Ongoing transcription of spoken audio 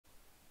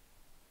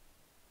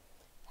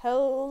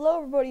Hello,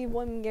 everybody.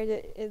 One get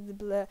is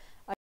the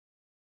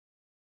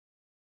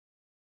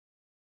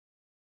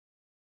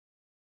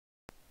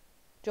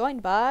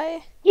joined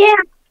by. Yeah,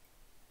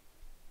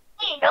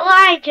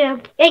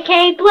 Elijah,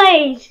 aka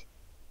Blaze.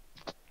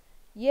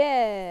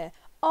 Yeah.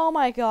 Oh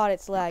my God,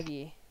 it's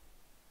laggy.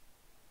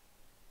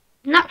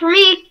 Not for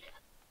me.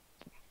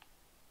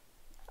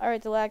 All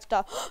right, the lag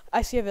stop.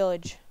 I see a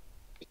village.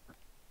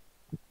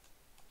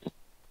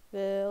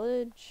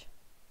 Village.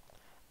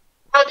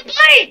 Oh, the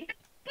Blaze!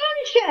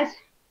 Bonus chest!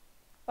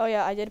 Oh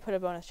yeah, I did put a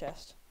bonus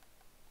chest.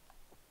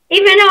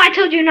 Even though I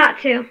told you not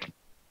to.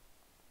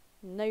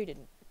 No, you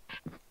didn't.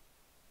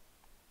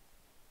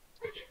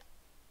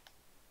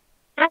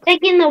 I'm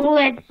taking the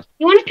wood.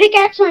 You want a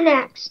pickaxe or an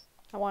axe?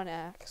 I want an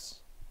axe.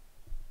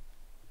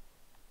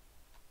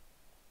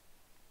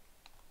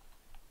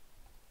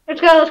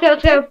 Let's go.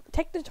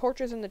 Take the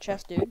torches in the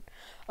chest, dude.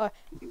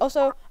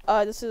 Also,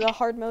 this is a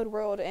hard mode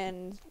world,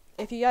 and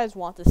if you guys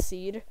want the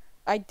seed,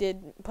 I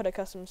did put a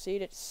custom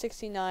seed. It's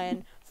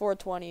 69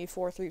 420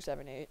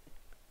 4378.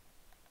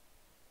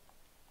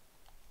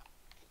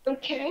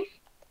 Okay.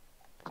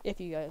 If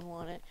you guys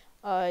want it.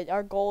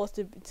 Our goal is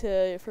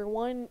to for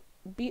one,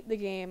 beat the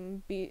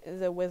game, beat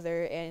the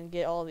wizard, and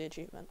get all the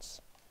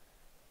achievements.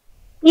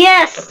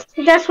 Yes,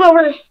 that's what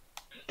we're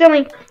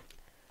doing.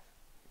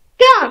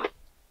 Go!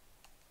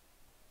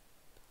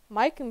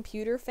 My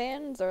computer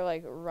fans are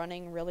like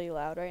running really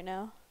loud right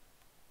now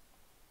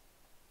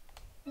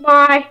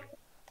Bye.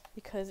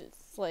 because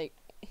it's like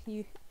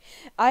you.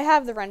 I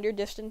have the render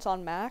distance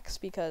on max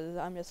because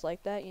I'm just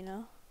like that, you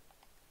know.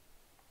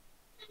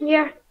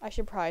 Yeah. I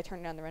should probably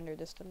turn down the render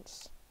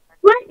distance.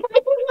 Let me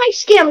change my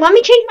skin. Let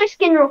me change my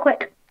skin real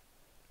quick.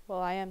 Well,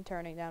 I am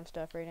turning down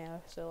stuff right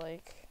now, so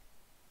like,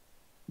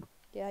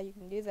 yeah, you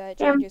can do that.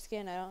 Yeah. Change your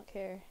skin. I don't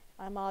care.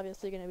 I'm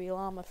obviously gonna be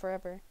llama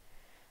forever.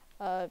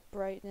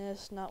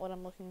 Brightness, not what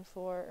I'm looking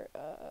for.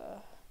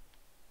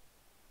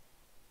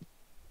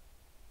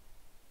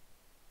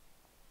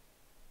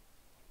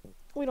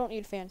 We don't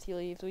need fancy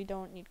leaves. We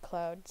don't need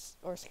clouds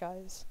or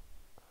skies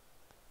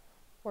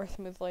or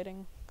smooth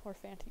lighting or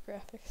fancy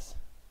graphics.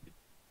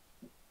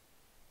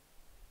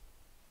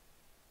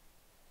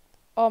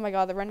 Oh my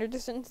God, the render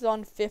distance is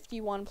on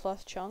 51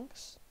 plus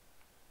chunks.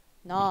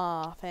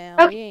 Nah, fam,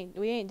 Okay.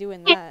 we ain't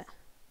doing that.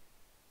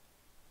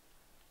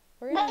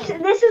 We're gonna.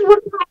 This is one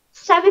of my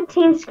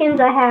 17 skins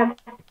I have.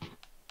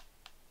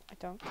 I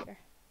don't care.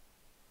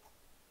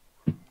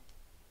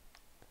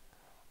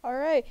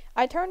 Alright,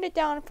 I turned it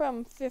down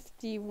from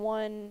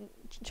 51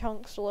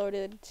 chunks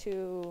loaded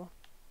to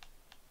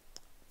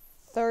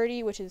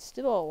 30, which is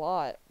still a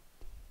lot.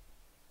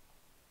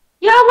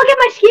 Yo, look at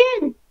my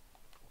skin.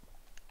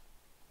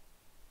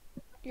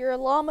 You're a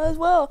llama as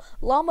well.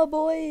 Llama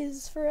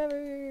boys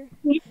forever.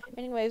 Yeah.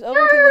 Anyways,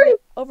 over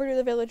to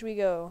the village we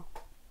go.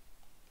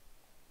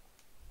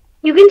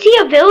 You can see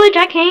a village.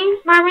 I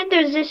can't. My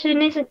render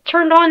distance isn't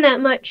turned on that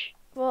much.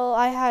 Well,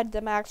 I had the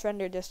max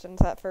render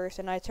distance at first,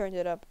 and I turned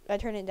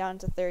it down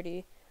to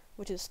 30,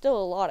 which is still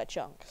a lot of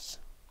chunks.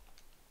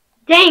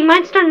 Dang,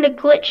 mine's starting to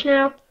glitch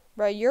now.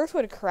 Right, yours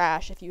would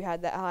crash if you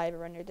had that high of a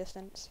render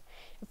distance.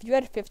 If you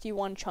had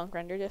 51 chunk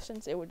render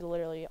distance, it would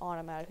literally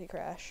automatically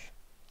crash.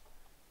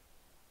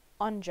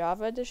 On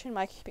Java Edition,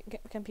 my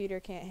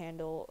computer can't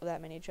handle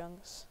that many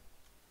chunks.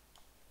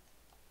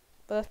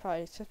 But that's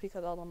probably just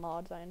because all the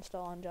mods I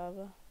install on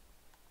Java.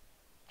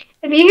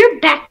 If you hear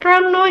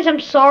background noise, I'm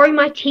sorry.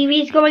 My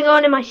TV's going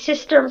on and my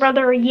sister and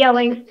brother are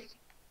yelling.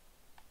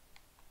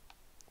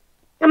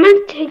 I'm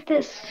gonna take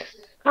this.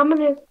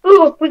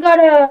 Ooh, we got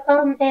a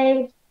iron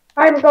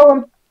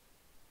golem.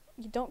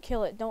 You don't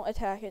kill it, don't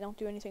attack it, don't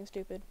do anything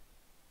stupid.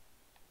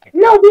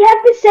 No, we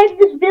have to save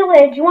this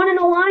village. You wanna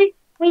know why?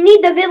 We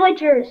need the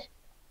villagers.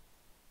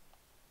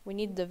 We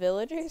need the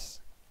villagers?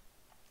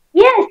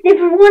 Yes, if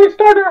we want to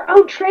start our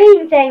own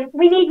trading thing,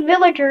 we need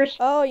villagers.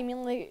 Oh, you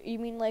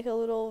mean like a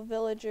little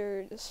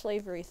villager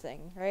slavery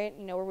thing, right?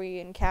 You know, where we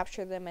can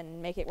capture them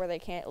and make it where they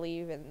can't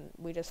leave, and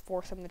we just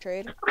force them to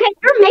trade. Okay,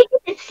 you're making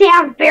it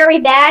sound very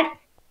bad.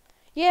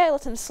 Yeah,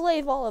 let's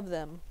enslave all of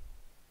them.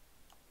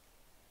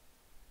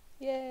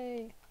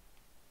 Yay.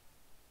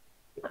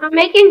 I'm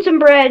making some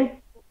bread.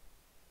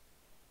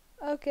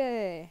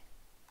 Okay.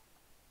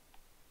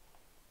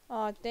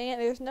 Oh dang it!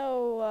 There's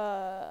no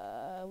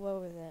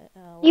what was it?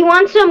 You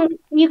want some?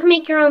 You can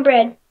make your own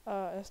bread.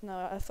 It's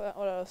not. I thought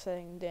what I was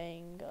saying.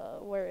 Dang.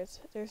 Where is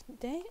it? There's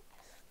dang.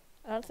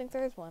 I don't think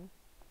there's one.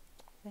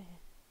 Dang.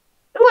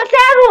 Ooh, a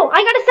saddle!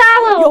 I got a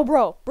saddle! Yo,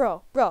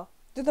 bro.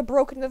 There's a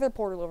broken nether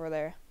portal over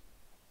there.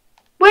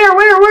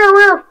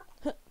 Where?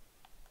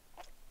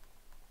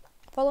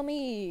 Follow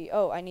me.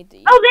 Oh, I need to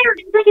eat. Oh,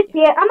 there. I can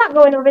see it. I'm not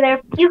going over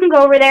there. You can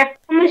go over there.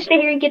 I'm gonna stay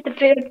here and get the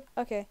food.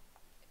 Okay.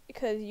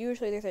 Because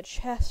usually there's a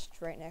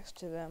chest right next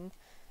to them.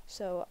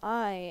 So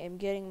I am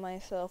getting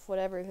myself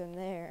whatever's in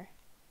there.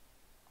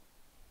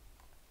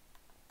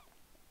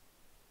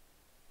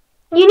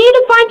 You need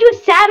to find you a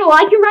saddle.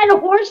 I can ride a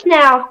horse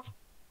now.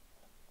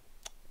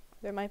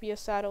 There might be a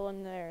saddle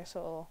in there,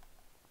 so...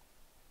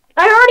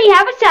 I already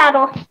have a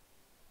saddle.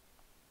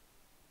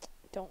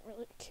 don't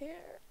really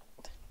care.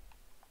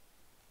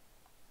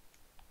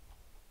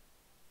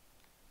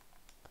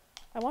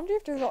 I wonder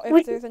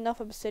if there's enough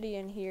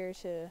obsidian here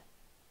to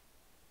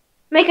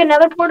Make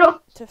another portal?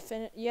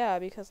 finish. Yeah,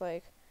 because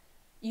like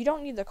you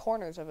don't need the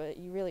corners of it.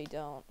 You really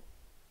don't.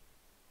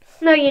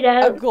 No, you A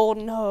don't.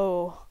 golden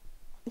hoe.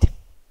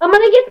 I'm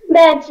gonna get some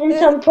beds and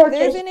some There's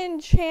torches. an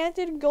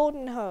enchanted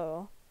golden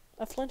hoe.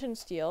 A flint and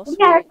steel. Sweet.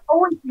 Yeah, it's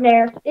always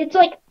there. It's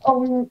like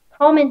a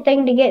common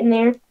thing to get in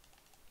there.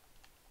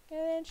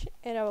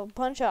 And a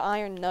bunch of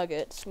iron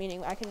nuggets,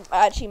 meaning I can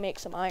actually make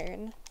some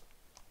iron.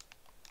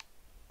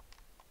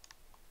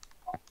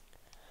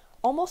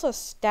 Almost a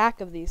stack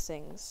of these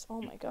things.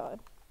 Oh my god.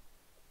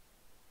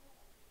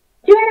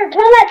 Junior, turn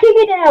that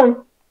TV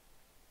down.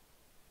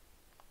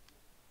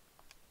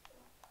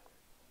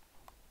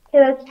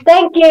 Yes,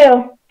 thank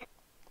you.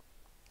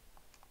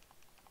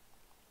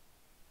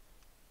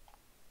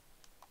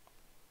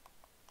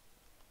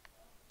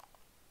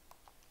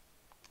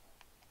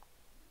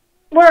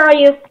 Where are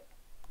you?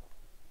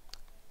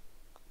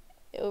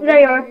 Over There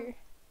you are. here.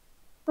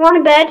 You want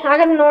a bed? I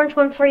got an orange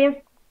one for you.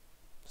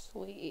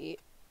 Sweet.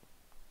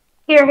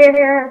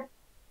 Here.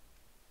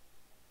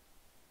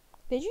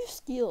 Did you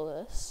steal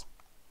this?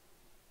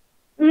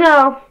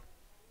 No.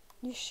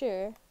 You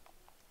sure?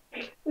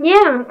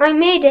 Yeah, I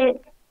made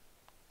it.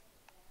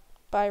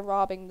 By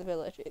robbing the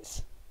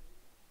villagers.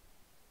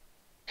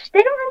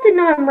 They don't have to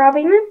know I'm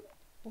robbing them.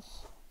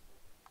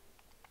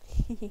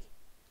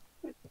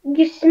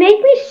 You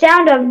make me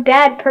sound a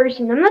bad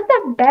person. I'm not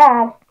that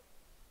bad.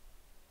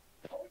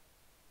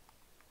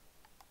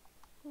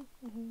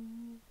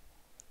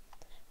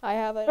 I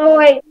have an Oh,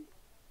 wait.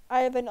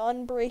 I have an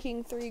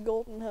unbreaking 3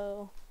 golden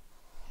hoe.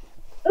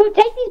 Ooh,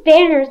 take these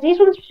banners. These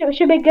ones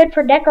should be good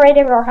for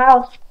decorating our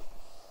house.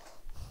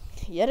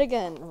 Yet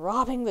again,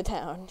 robbing the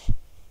town.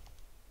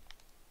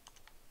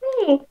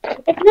 Hey,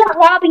 it's not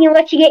robbing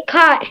unless you get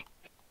caught.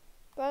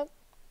 That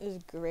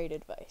is great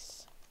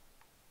advice.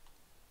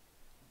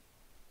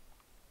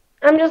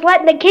 I'm just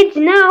letting the kids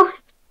know.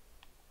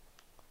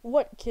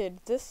 What kid?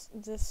 This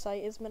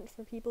site is meant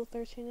for people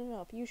 13 and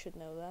up. You should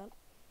know that.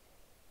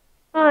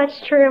 Oh, it's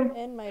true.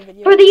 And my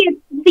video. For the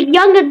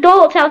young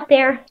adults out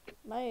there,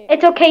 my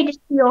it's okay to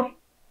steal.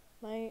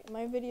 my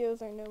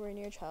videos are nowhere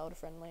near child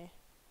friendly.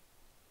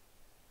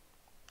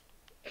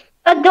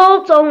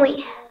 Adults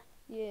only.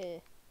 Yeah.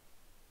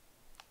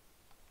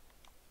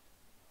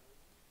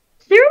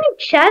 Is there any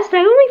chest? I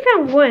only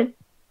found wood.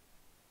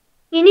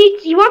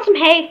 You want some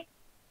hay?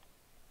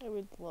 I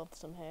would love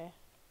some hay.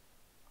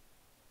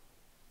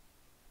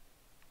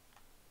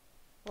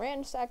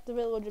 Ransack the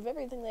village of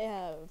everything they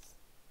have.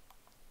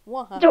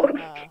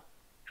 Wahaha.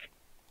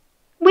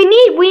 We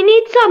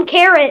need some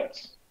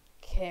carrots.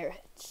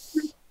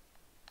 Carrots.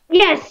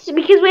 Yes,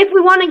 because if we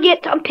want to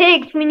get some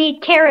pigs, we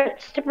need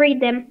carrots to breed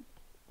them.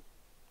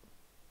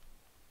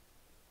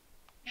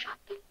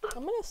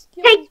 I'm gonna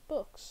steal Hey. these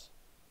books.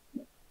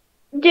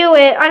 Do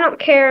it. I don't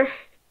care.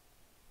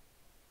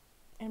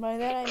 And by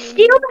that I mean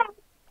Steal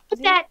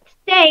that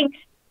thing.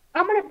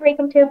 I'm gonna break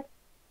them too.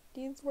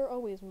 these were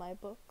always my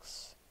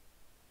books.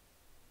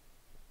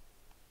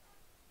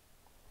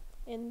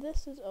 And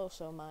this is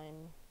also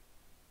mine.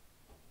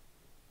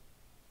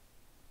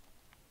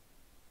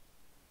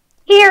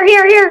 Here.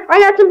 I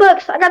got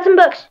some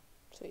books.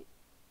 Sweet.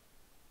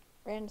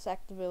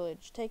 Ransack the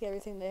village. Take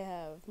everything they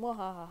have.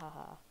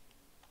 Mwahahaha.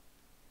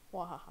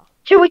 Mwahaha.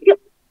 Should we?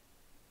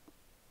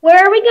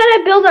 Where are we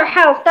gonna build our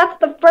house? That's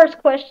the first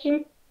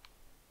question.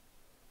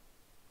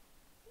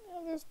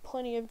 There's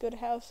plenty of good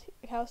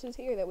houses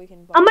here that we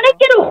can buy. I'm gonna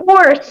get a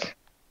horse.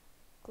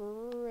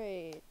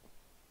 Great.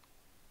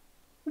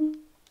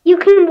 You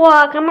can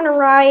walk. I'm gonna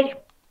ride.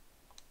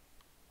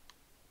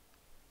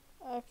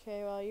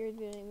 Okay, while you're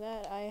doing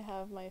that, I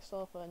have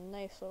myself a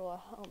nice little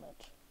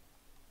helmet.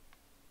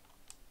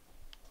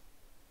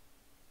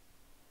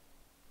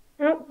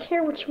 I don't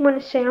care what you want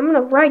to say. I'm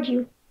gonna ride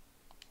you.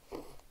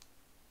 That's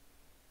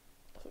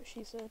what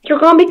she said. You're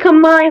gonna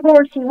become my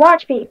horsey.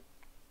 Watch me.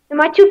 Am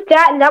I too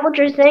fat? Is that what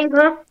you're saying,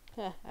 huh?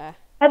 I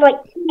had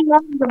like 2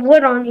 logs of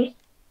wood on me.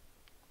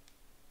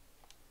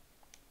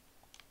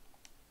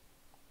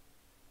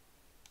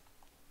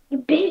 You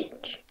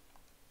bitch.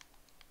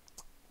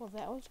 Well,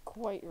 that was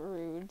quite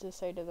rude to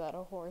say to that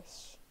a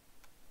horse.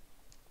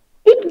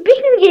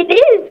 It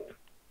is.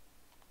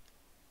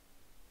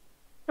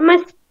 I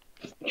must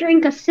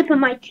drink a sip of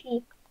my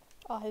tea.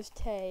 Oh, his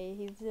tea.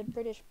 He's a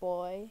British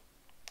boy.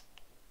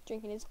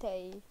 Drinking his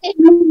tea.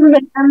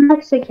 I'm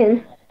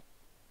Mexican.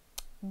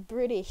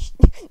 British.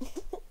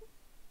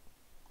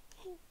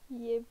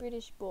 Yeah,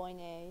 British boy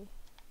now.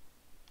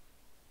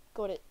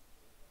 Got it.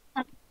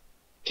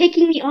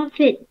 Taking me off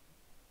it.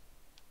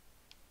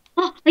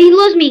 Oh, he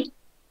loves me.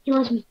 He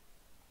loves me.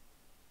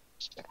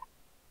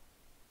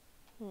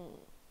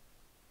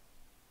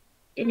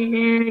 Can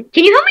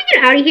you help me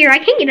get out of here? I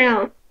can't get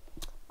out.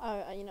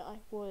 I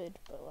would,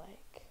 but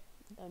like,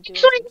 I'm doing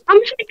So I'm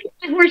just gonna keep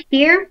my horse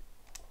here.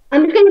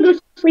 I'm just gonna go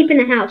sleep in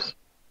the house.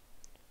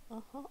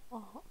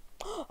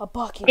 A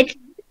bucket.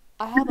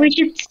 We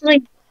should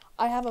sleep.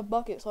 I have a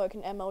bucket, so I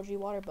can MLG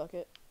water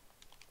bucket.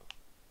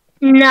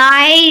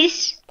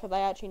 Nice. Because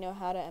I actually know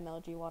how to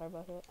MLG water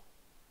bucket.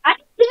 I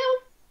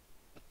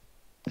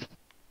do.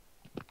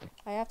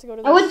 I have to go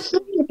to I would this.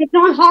 sleep if it's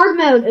on hard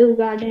mode. Oh,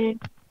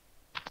 goddamn.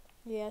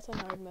 Yeah, it's on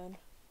hard mode.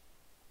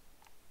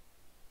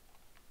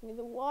 Need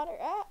the water.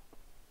 Ah!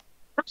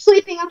 I'm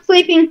sleeping. I'm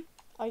sleeping.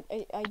 I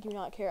do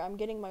not care. I'm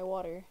getting my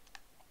water.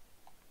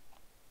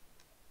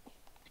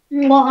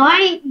 Well, I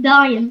ain't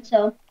dying,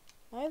 so.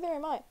 Neither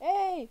am I.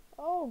 Hey!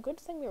 Oh, good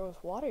thing there was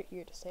water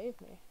here to save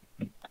me.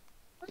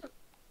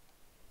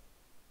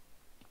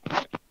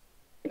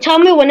 Tell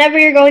me whenever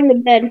you're going to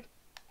bed.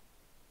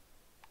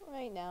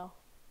 Right now.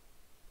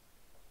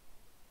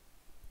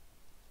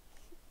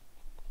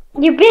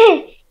 Your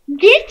bed.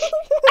 Get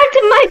out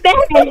of my bed.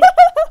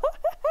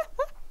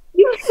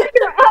 You have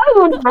your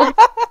own.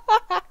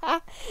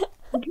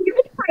 Give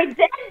me my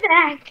bed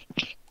back.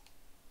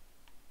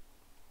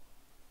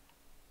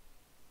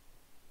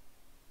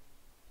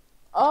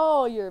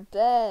 Oh, your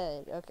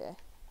bed. Okay.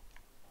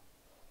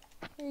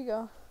 Here you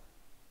go.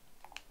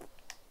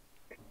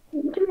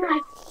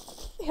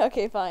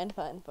 Okay, fine.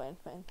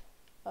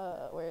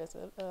 Where is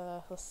it?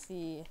 Let's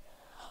see.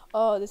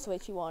 Oh, this is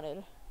what you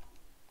wanted.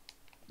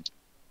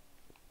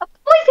 A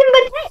poison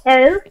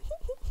potato.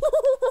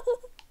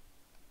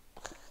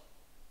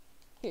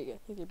 Here you go.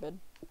 Here's your bed.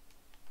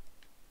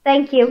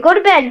 Thank you. Go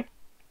to bed.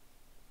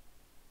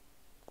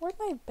 Where'd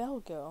my bell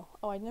go?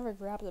 Oh, I never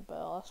grabbed the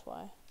bell. That's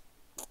why.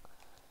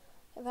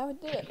 Yeah, that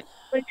would do it.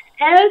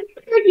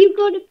 Whenever you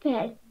go to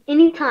bed,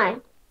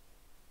 anytime.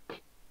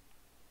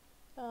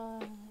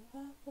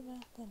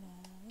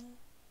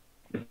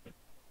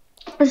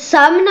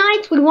 Some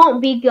nights we won't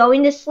be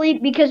going to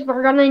sleep because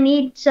we're gonna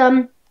need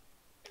some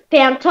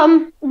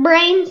phantom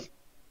brains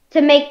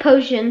to make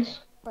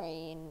potions.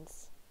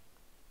 Brains.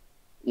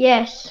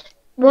 Yes.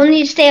 We'll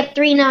need to stay up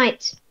 3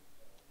 nights.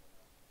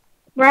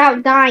 We're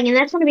out dying, and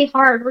that's gonna be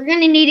hard. We're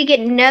gonna need to get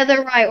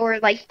netherite or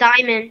like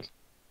diamond.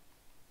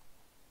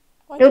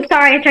 Oops,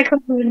 sorry, I tried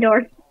closing the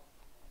door.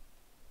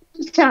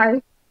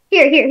 Sorry.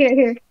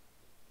 Here.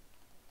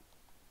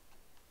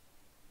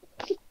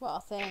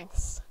 Well,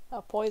 thanks.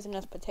 Oh,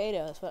 poisonous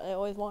potatoes, what I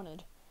always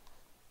wanted.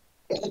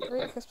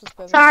 Great Christmas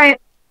present. Sorry.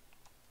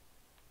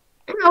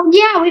 Oh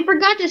yeah, we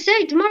forgot to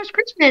say tomorrow's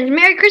Christmas.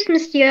 Merry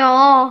Christmas to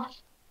y'all.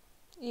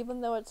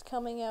 Even though it's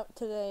coming out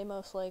today,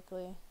 most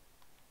likely.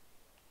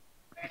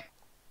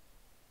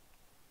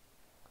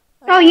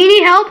 Oh, you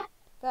need help?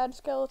 Bad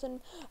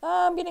skeleton.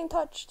 I'm getting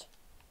touched.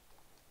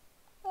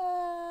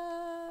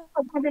 The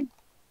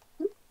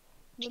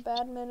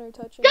bad men are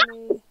touching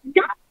me.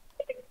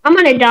 I'm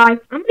gonna die.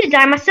 I'm gonna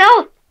die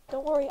myself.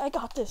 Don't worry, I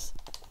got this.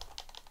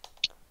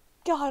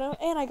 Got him,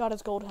 and I got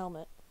his gold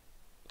helmet.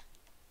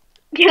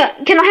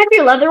 Yeah, can I have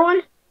your leather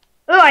one?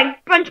 Oh, I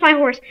punched my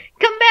horse.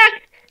 Come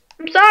back.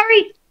 I'm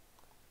sorry.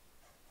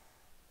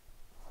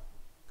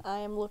 I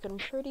am looking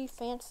pretty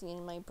fancy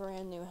in my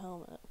brand new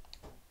helmet.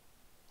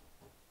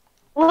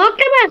 Look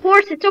at my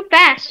horse. It's so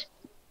fast.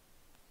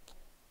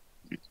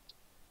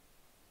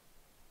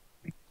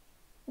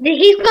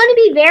 He's going to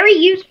be very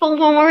useful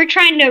when we're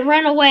trying to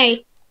run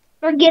away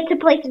or get to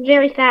places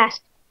very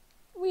fast.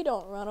 We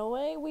don't run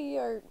away. We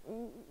are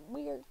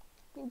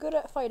good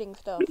at fighting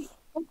stuff.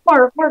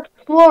 We're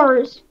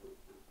explorers.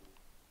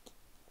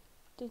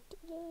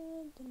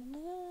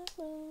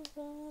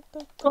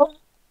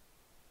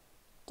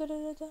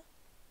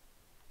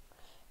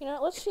 You know,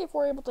 let's see if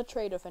we're able to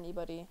trade with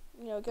anybody.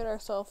 You know, get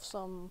ourselves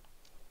some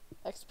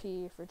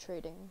XP for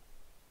trading.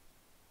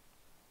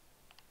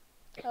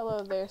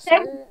 Hello there,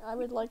 sir. I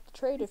would like to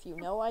trade with you.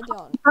 No, I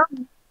don't.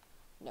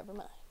 Never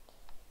mind.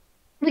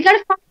 We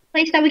gotta find a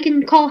place that we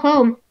can call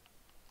home.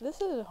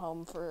 This is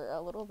home for a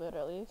little bit,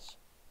 at least.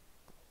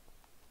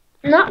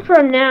 Not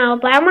for now,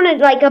 but I want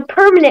like a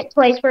permanent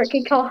place where it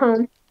can call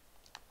home.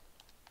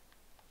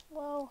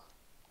 Well.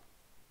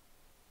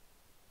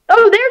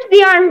 Oh, there's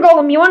the iron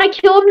golem. You want to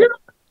kill him now?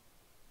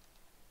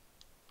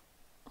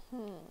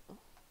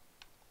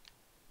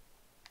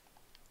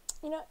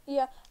 You know,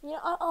 yeah,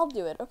 I'll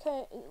do it,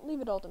 okay? Leave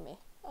it all to me.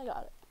 I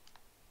got it.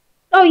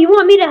 Oh, you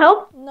want me to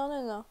help?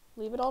 No.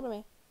 Leave it all to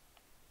me.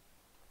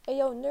 Hey,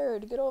 yo,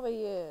 nerd, get over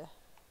here.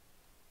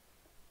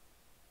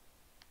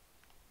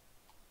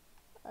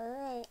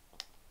 Alright.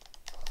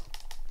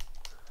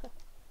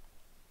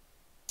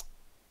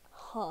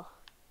 Huh.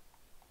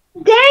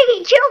 Dang,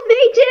 he killed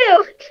me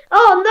too!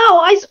 Oh no,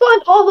 I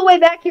spawned all the way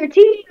back here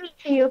to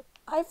you.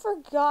 I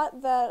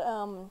forgot that,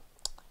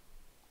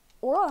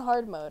 we're on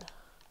hard mode.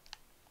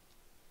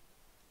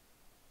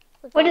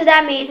 What does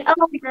that mean?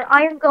 Oh, the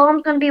iron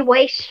golem's gonna be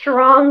way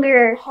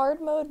stronger.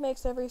 Hard mode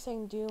makes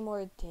everything do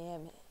more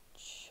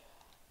damage.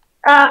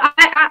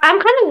 I'm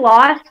kind of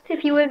lost,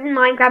 if you wouldn't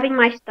mind grabbing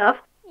my stuff.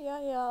 Yeah,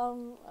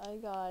 I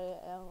got it,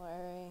 don't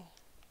worry.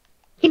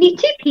 Can you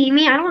TP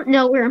me? I don't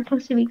know where I'm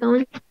supposed to be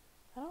going.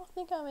 I don't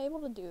think I'm able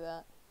to do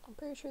that. I'm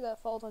pretty sure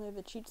that falls under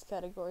the cheats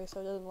category,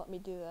 so it doesn't let me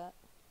do that.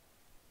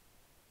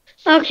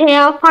 Okay,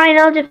 I'll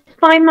just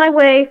find my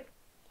way.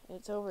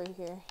 It's over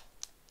here.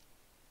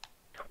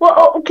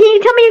 Well, can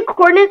you tell me your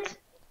coordinates?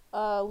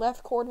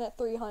 Left coordinate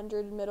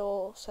 300,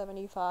 middle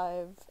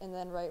 75, and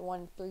then right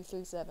one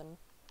 337.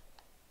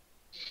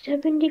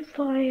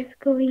 75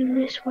 going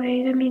this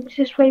way. That means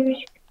this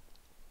way.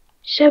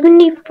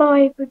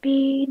 75 would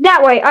be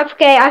that way.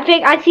 Okay, I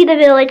think I see the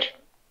village.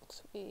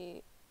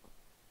 Sweet.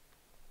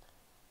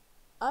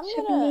 I'm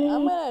 70.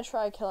 gonna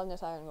try killing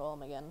this iron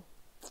golem again.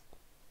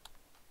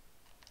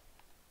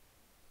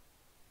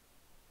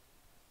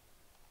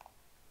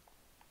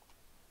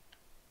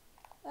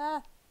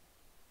 Ah.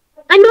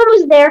 I know it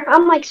was there.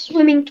 I'm like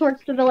swimming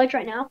towards the village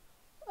right now.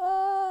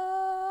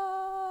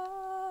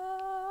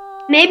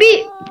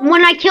 Maybe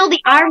when I kill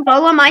the iron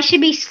golem, I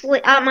should be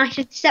I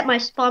should set my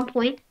spawn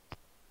point.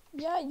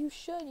 Yeah, you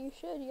should.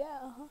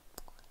 Yeah.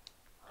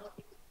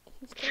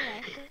 He's still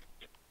active.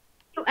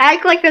 You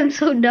act like I'm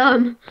so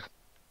dumb.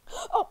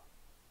 Oh.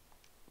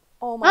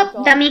 Oh my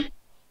god. Dummy.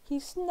 He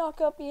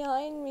snuck up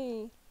behind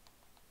me.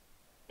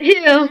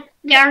 Who?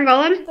 The iron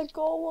golem? The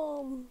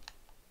golem.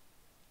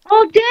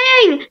 Oh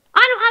dang!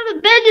 I don't have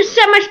a bed to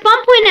set my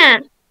spawn point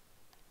at.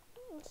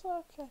 It's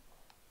okay.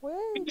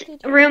 Where did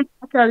he? Room.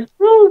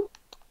 Woo.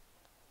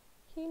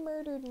 He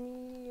murdered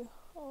me.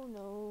 Oh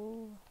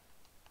no.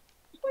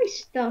 Where's my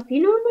stuff?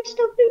 You know where my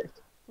stuff is?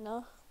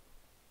 No.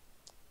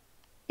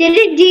 Did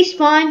it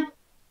despawn?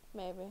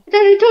 Maybe. I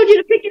thought I told you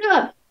to pick it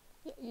up.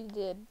 Yeah, you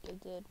did. You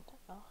did.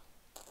 Oh.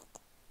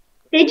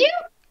 Did you?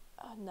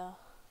 No.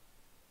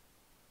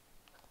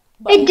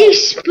 But It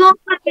despawned.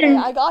 hey,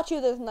 I got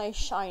you this nice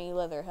shiny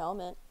leather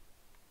helmet.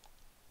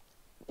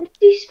 It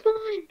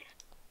despawned.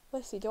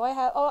 Let's see. Do I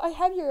have? Oh, I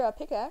have your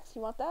pickaxe.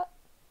 You want that?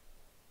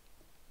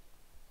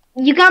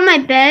 You got my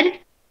bed?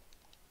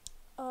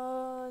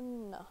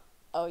 No.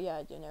 Oh yeah,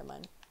 I do. Never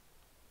mind.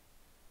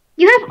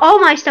 You have all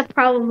my stuff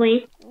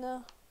probably.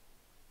 No.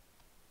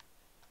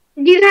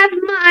 Do you have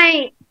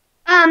my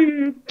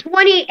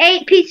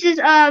 28 pieces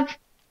of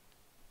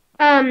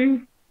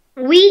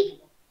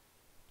wheat?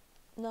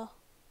 No.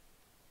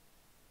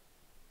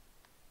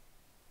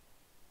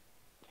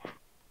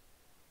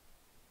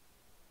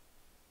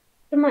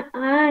 In my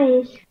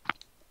eyes.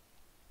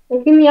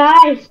 Look in the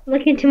eyes.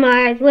 Look into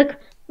my eyes.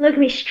 Look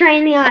me straight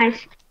in the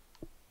eyes.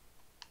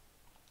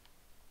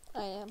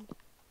 I am.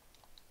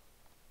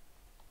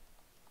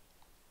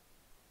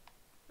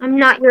 I'm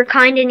not your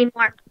kind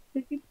anymore.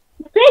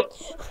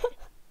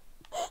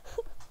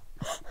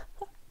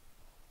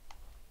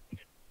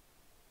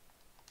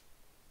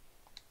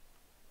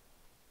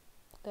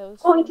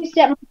 Going to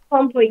set my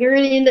spawn point. You're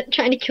gonna end up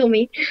trying to kill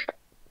me.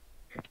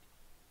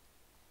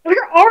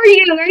 Where are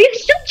you? Are you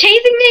still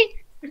chasing me?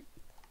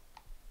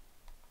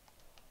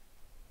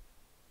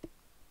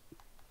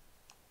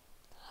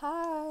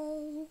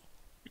 Hi.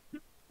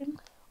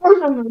 Oh my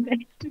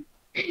god.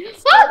 Stay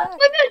back.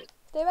 My bed!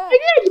 Stay back. My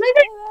bed! My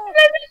bed! My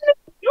bed!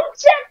 Don't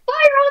set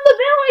fire on the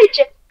village!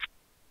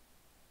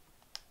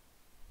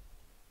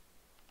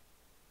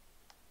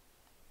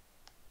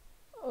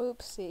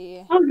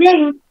 Oopsie. Oh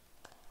dang.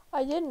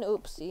 I did an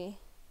oopsie.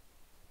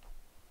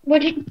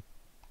 What did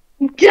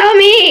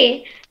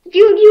dummy!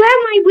 You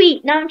have my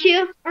wheat, don't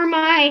you? Or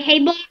my hay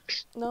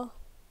blocks? No.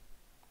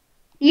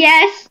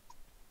 Yes.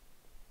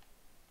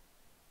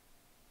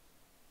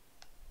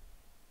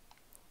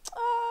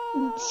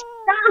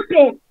 Stop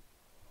it!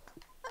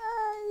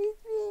 He's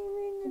being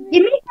mean to me.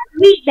 Give me my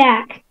wheat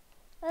back.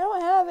 I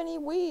don't have any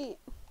wheat.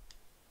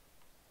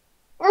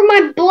 Or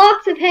my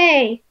blocks of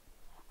hay.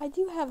 I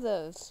do have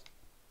those.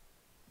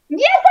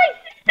 Yes, I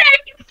said that.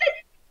 You said.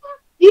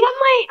 Do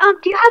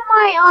you have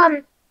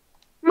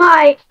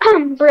my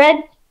bread?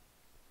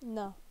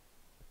 No.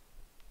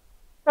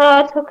 Oh,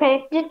 it's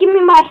okay. Just give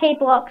me my hay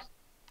blocks.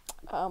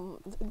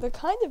 They're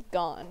kind of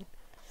gone.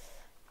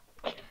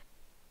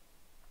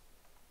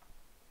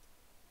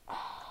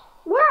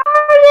 Where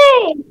are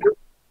they?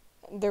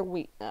 They're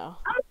wheat now.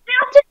 I'm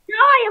about to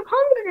die of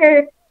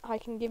hunger. I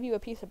can give you a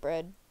piece of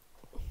bread.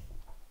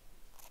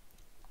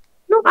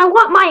 No, I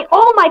want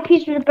all my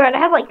pieces of bread. I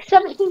have like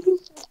 17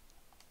 pieces.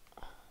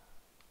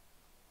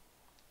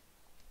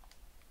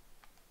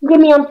 Give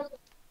me them.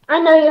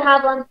 I know you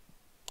have one.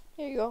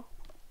 Here you go.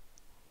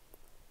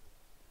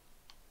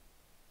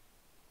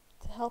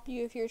 To help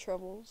you with your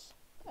troubles,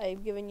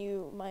 I've given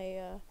you my,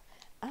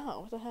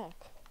 ow, what the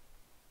heck?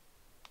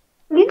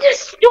 You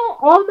just stole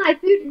all my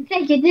food and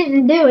said you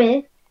didn't do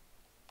it.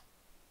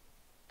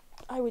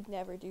 I would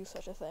never do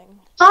such a thing.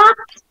 Stop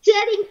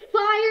setting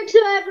fire to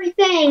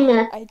everything.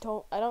 I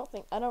don't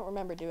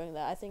remember doing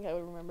that. I think I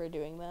would remember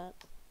doing that.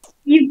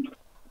 You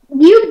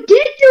did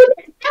do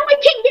that. Now we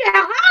can get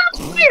out.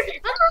 I'm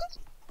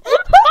on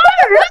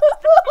fire.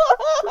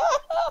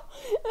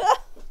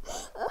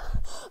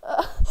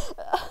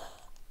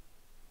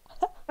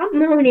 I'm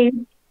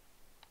moaning.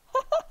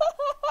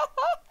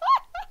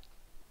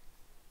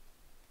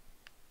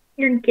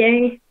 You're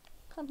gay.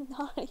 I'm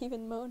not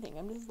even moaning.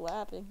 I'm just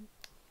laughing.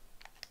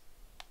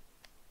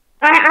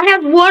 I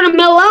have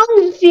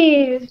watermelon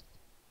seeds.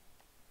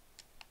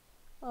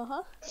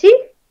 Uh-huh.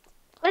 See?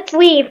 Let's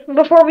leave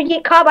before we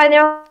get caught by the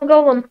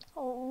golem.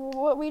 Oh,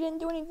 what? We didn't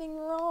do anything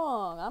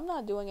wrong. I'm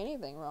not doing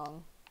anything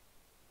wrong.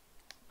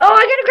 Oh,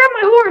 I gotta grab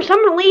my horse.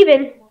 I'm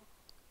leaving.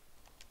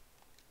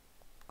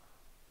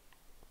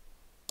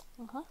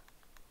 Uh-huh.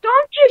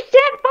 Don't you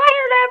set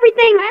fire to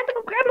everything. I have to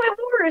go grab my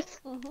horse.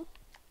 Mm-hmm.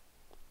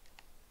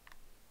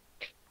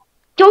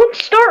 Don't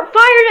start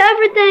fire to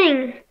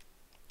everything.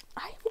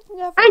 I would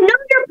never. I know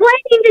you're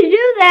planning to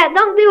do that.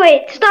 Don't do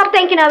it. Stop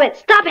thinking of it.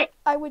 Stop it.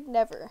 I would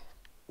never.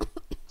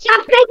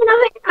 Stop thinking of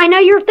it. I know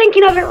you're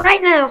thinking of it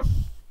right now.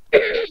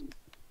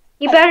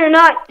 You better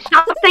not.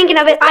 Stop thinking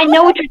of it. I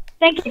know what you're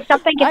thinking.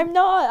 Stop thinking. I'm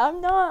not.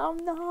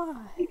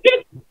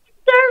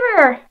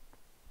 Server.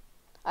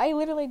 I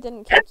literally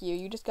didn't kick you.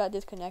 You just got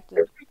disconnected.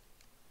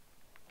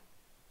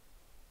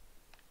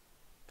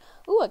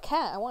 Ooh, a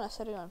cat. I want to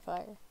set it on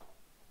fire.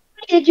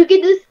 Did you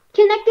get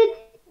disconnected?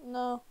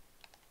 No.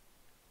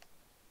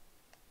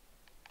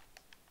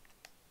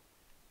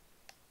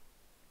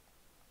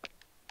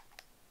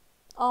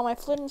 Oh, my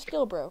flint and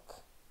steel broke.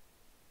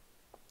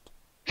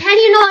 How do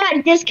you know I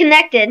got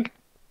disconnected?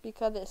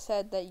 Because it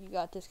said that you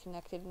got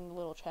disconnected in the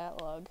little chat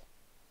log.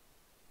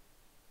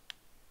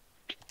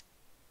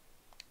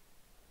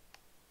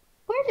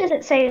 Where does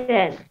it say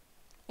that?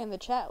 In the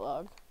chat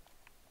log.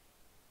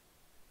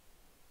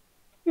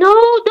 No,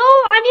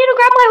 I need to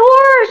grab my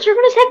horse. You're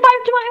gonna set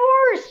fire to my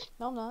horse.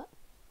 No, I'm not.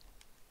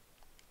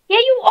 Yeah,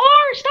 you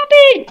are. Stop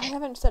I it.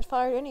 haven't set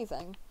fire to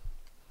anything.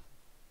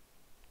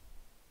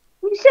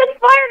 You set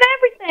fire to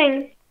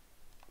everything.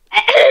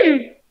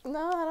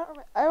 No, I don't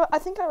remember. I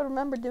think I would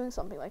remember doing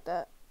something like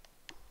that.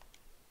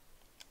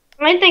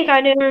 I think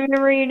I didn't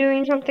remember you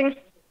doing something.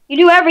 You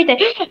do everything.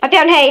 I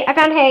found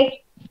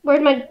hay.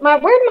 Where'd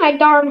my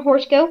darn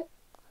horse go?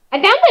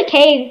 I found a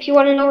cave if you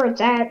want to know where it's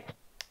at.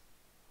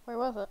 Where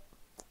was it?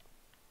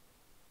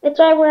 It's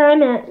right where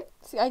I'm at.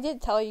 See, I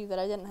did tell you that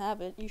I didn't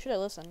have it. You should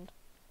have listened.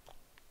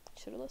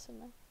 You should have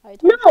listened then.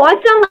 No, I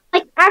found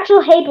like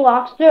actual hay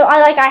blocks. So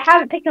I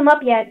haven't picked them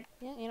up yet.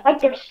 Yeah, you know, Like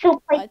they're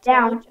still placed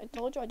down. I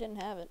told you I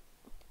didn't have it.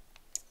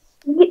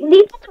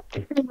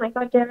 Oh my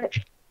god, damn it.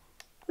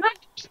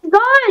 It's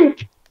gone!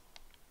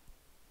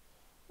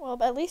 Well,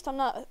 but at least I'm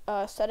not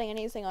setting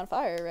anything on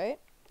fire, right?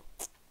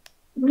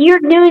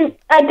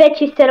 I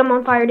bet you set them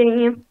on fire, didn't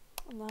you?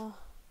 No.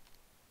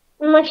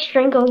 I might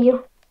strangle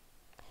you.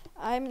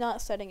 I'm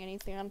not setting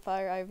anything on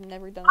fire. I've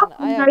never done How that.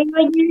 old are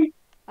you?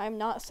 I'm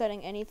not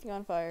setting anything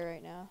on fire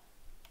right now.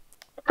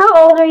 How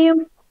old are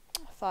you?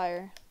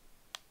 Fire.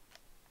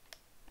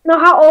 No,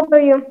 how old are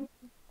you?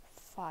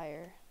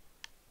 Fire.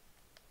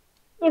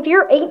 If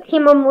you're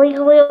 18, I'm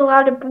legally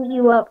allowed to beat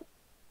you up.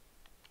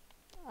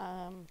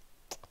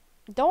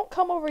 Don't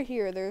come over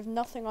here. There's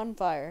nothing on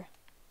fire.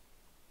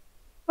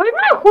 Where'd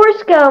my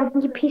horse go,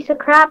 you piece of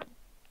crap?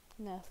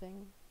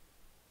 Nothing.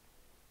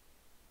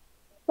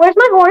 Where's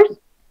my horse?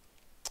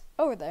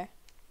 Over there.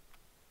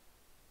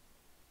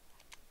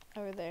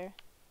 Over there.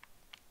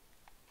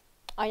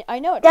 I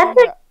know it's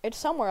somewhere. It's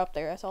somewhere up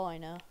there. That's all I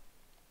know.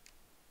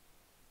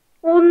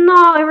 Well,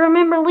 no, I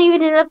remember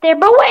leaving it up there,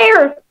 but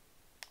where?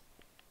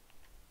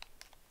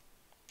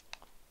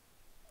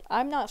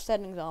 I'm not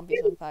setting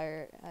zombies on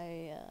fire.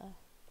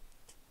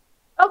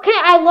 Okay,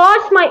 I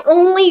lost my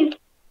only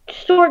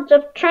source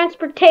of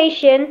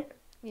transportation.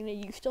 You know,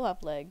 you still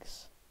have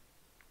legs.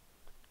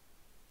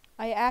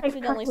 I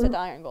accidentally set the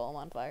iron golem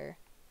on fire.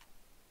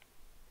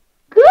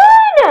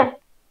 Good!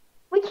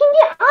 We can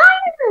get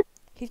iron!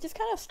 He's just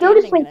kind of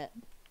standing in it.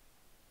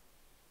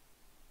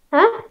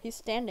 Huh? He's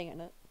standing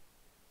in it.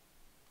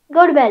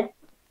 Go to bed.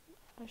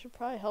 I should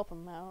probably help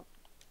him out.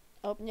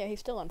 Oh, yeah, he's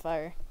still on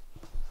fire.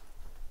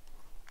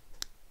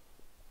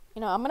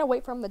 You know, I'm gonna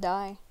wait for him to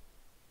die.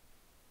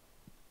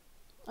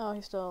 Oh,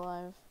 he's still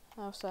alive.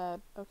 How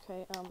sad.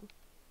 Okay,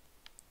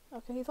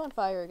 okay, he's on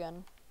fire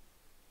again.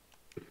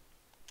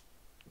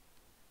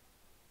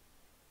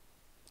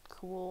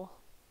 Cool.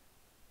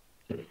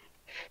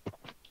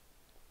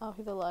 Oh,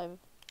 he's alive.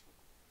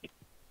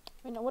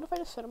 Wait, no, what if I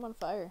just set him on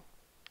fire?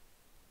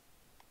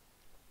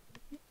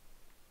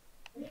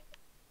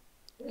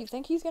 You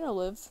think he's gonna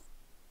live?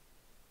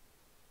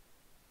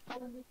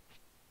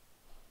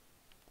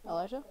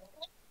 Elijah?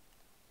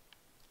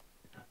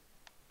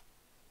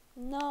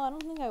 No, I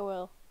don't think I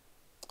will.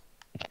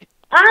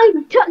 Go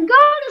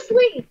to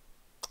sleep!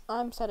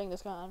 I'm setting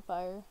this guy on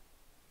fire.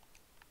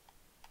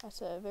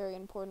 That's very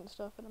important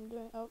stuff that I'm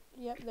doing. Oh,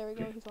 yep, there we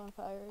go. He's on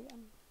fire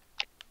again.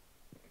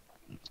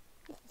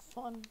 This is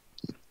fun.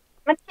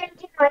 I'm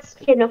taking my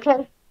skin,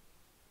 okay?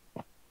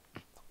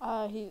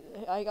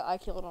 I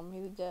killed him.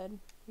 He's dead.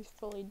 He's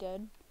fully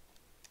dead.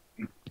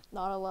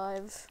 Not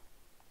alive.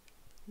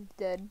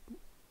 Dead.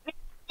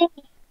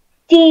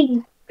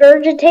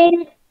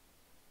 Degurgitated?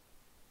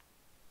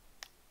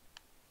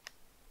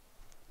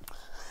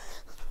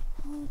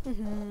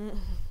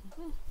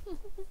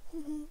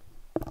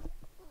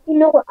 You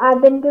know what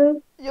I've been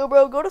doing? Yo,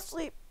 bro, go to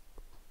sleep.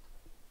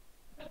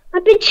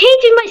 I've been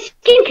changing my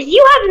skin because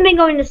you haven't been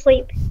going to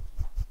sleep.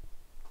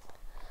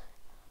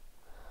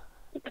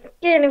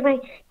 Get out of my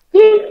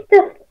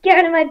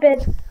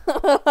bed.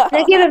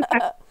 Now give it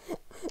back.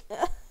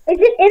 Is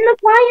it in the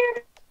fire?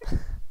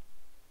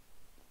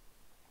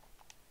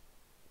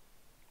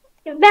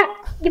 Give it back.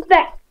 Give it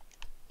back.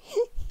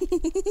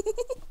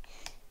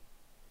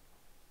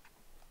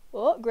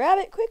 Oh, grab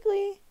it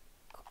quickly.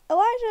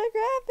 Elijah,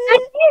 grab I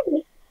it.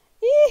 did.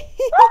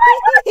 Oh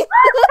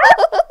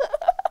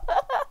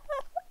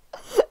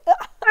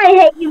I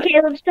hate you,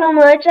 Caleb, so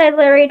much. I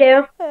literally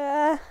do.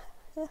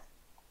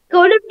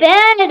 Go to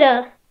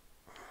bed.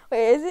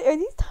 Wait, are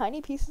these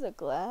tiny pieces of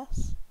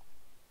glass?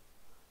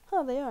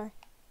 Oh, they are.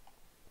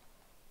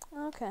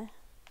 Okay.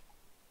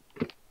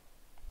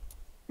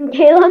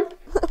 Caleb,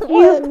 you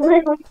What?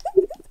 little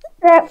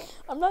crap.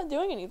 I'm not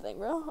doing anything,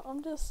 bro.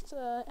 I'm just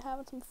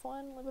having some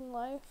fun, living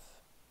life.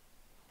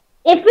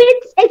 If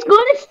it's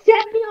gonna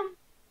set me on.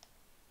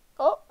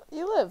 Oh,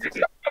 you lived.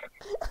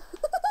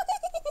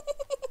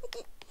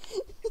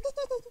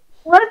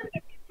 What?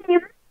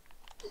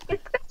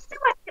 It's gonna set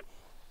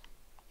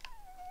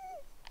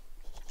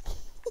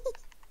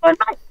my.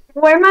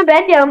 Where's my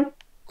bed down?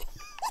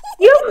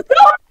 You no,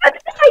 I'm gonna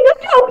die.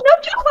 No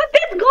joke, my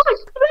bed's gone. I'm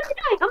gonna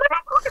die. I'm gonna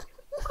have a heart.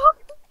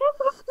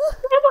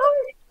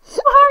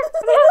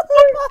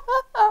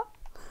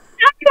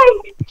 Okay.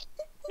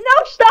 No,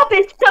 stop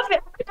it.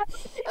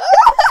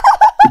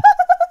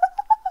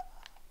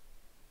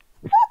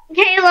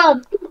 Caleb,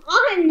 come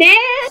on,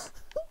 man.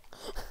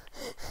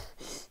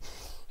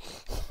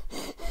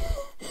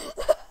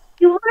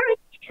 You are.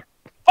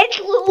 It's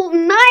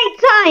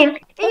nighttime,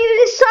 and you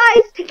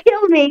decide to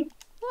kill me.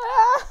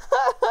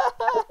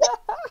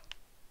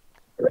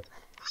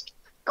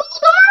 Go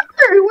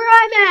darker where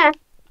I'm at.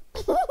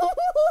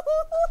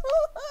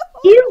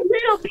 You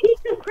little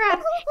piece of crap.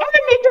 And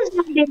this is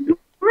not even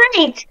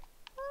great.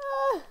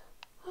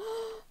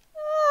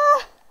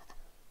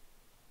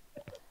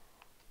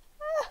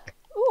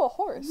 Ooh, a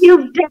horse.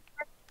 You better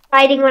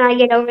fighting when I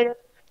get over there.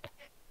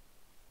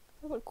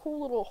 What a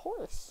cool little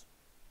horse.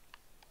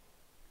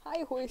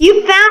 Hi, horse.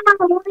 You found my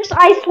horse,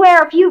 I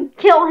swear, if you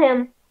kill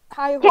him.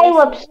 Hi, horse.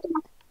 Caleb,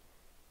 stop.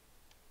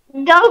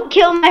 Don't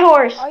kill my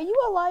horse. Are you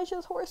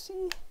Elijah's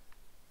horsey?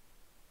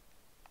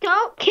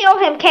 Don't kill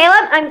him,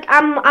 Caleb.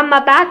 I'm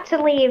about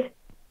to leave.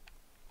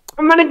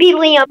 I'm gonna be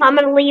Liam. I'm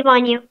gonna leave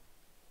on you.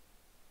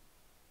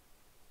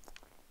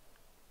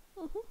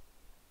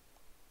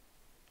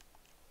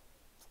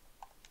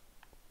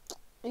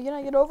 Are you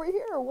gonna get over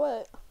here or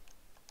what?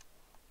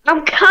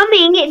 I'm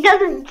coming.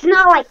 It's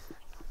not like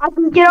I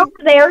can get over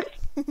there.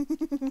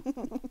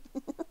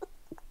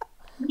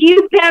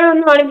 You better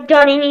not have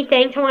done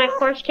anything to my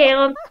horse,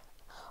 Caleb.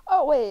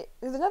 Oh wait,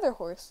 there's another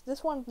horse.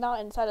 This one's not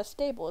inside a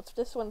stable.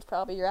 This one's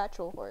probably your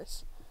actual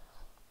horse.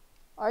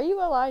 Are you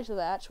Elijah,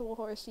 the actual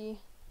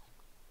horsey?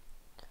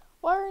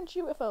 Why aren't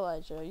you with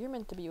Elijah? You're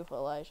meant to be with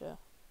Elijah.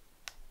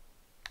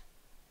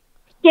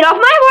 Get off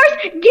my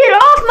horse! Get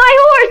off my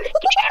horse!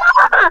 Get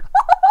off!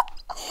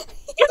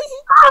 Get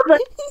off!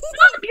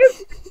 Stop! You're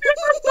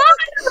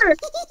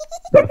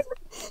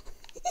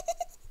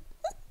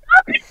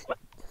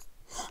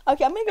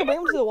Okay, I'm gonna go bring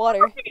him to the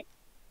water.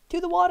 To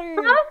the water!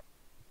 Huh?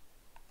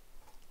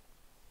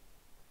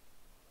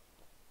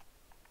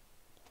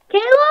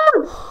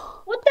 Caleb!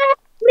 What the heck,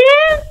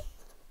 man?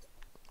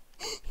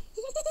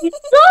 You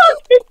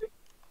suck!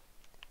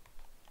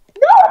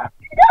 No!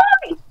 No!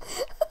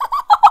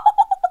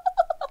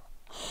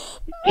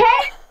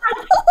 Caleb!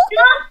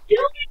 Stop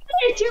doing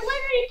this! You're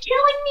literally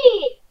killing me!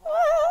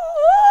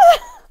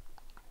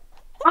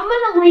 I'm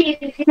gonna leave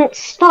if you don't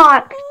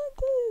stop.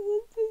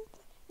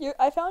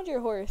 I found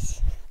your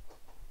horse.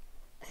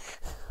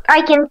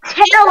 I can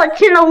tell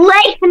it's in a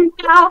lake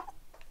now.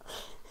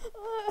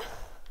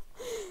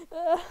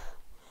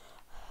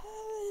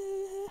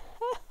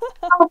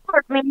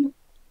 Teleport me.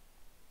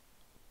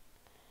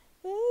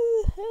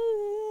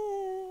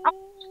 I'm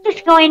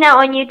just going out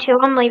on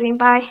YouTube. I'm leaving.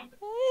 Bye.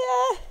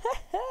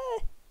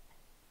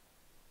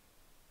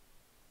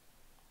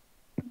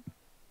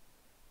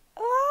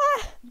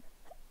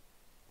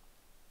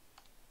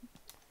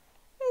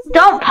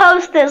 Don't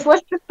post this.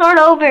 Let's just start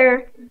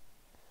over.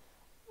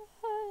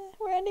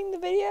 We're ending the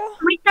video?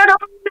 We start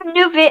over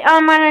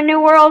on a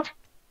new world.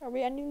 Are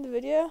we ending the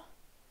video?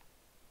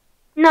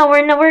 No,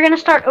 we're gonna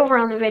start over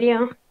on the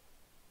video.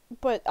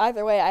 But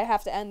either way, I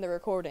have to end the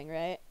recording,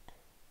 right?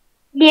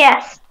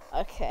 Yes.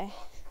 Okay.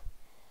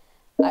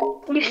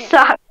 You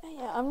suck.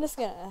 Yeah, I'm just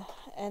gonna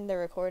end the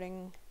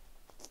recording.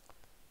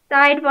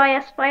 Died by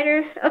a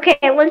spider. Okay,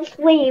 let's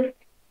leave.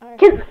 Alright.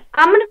 'Cause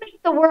I'm gonna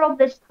make the world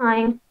this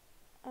time.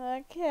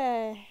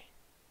 Okay.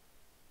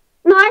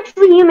 No,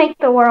 actually, you make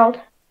the world.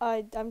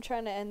 I'm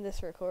trying to end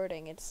this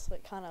recording. It's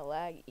like kind of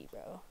laggy,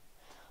 bro.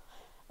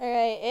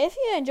 Alright, if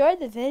you enjoyed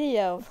the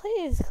video,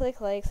 please click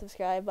like,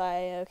 subscribe,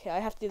 bye. Okay, I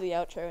have to do the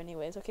outro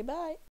anyways. Okay, bye.